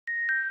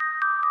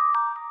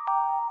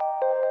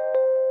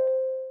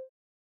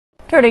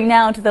Turning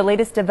now to the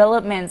latest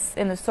developments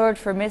in the search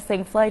for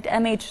missing flight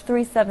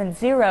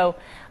MH370,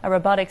 a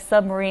robotic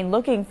submarine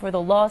looking for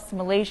the lost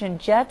Malaysian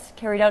jet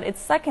carried out its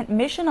second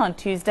mission on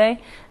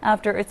Tuesday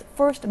after its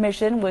first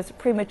mission was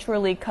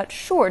prematurely cut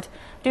short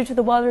due to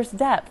the water's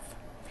depth.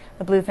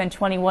 The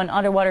Bluefin-21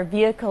 underwater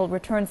vehicle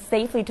returned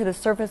safely to the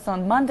surface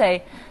on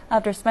Monday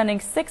after spending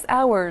 6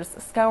 hours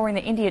scouring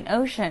the Indian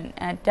Ocean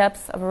at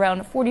depths of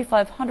around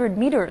 4,500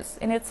 meters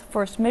in its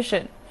first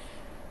mission.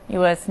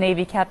 U.S.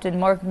 Navy Captain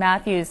Mark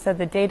Matthews said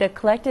the data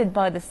collected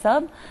by the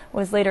sub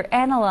was later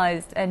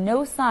analyzed and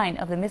no sign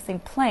of the missing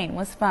plane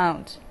was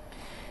found.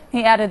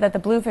 He added that the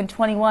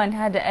Bluefin-21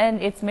 had to end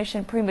its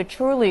mission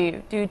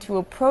prematurely due to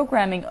a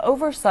programming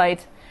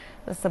oversight.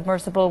 The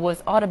submersible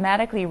was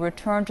automatically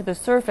returned to the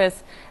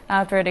surface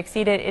after it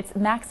exceeded its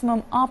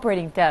maximum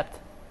operating depth.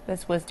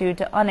 This was due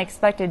to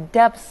unexpected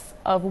depths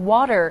of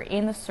water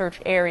in the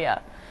search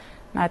area.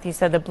 Matthews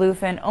said the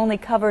Bluefin only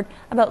covered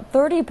about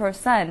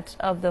 30%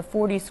 of the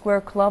 40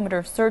 square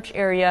kilometer search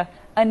area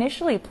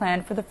initially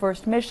planned for the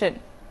first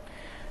mission.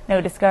 No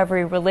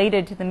discovery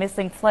related to the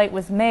missing flight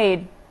was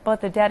made,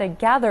 but the data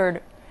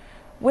gathered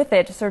with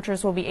it,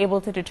 searchers will be able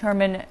to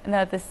determine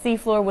that the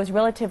seafloor was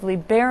relatively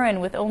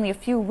barren with only a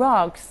few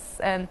rocks,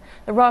 and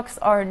the rocks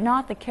are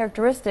not the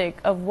characteristic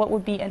of what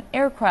would be an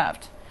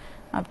aircraft.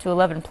 Up to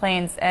 11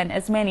 planes and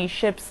as many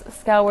ships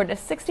scoured a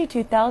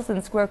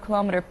 62,000 square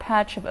kilometer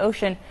patch of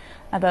ocean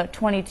about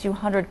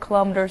 2,200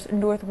 kilometers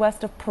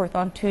northwest of Perth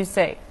on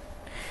Tuesday.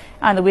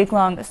 And the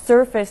week-long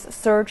surface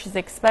search is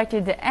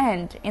expected to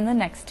end in the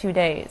next 2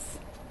 days.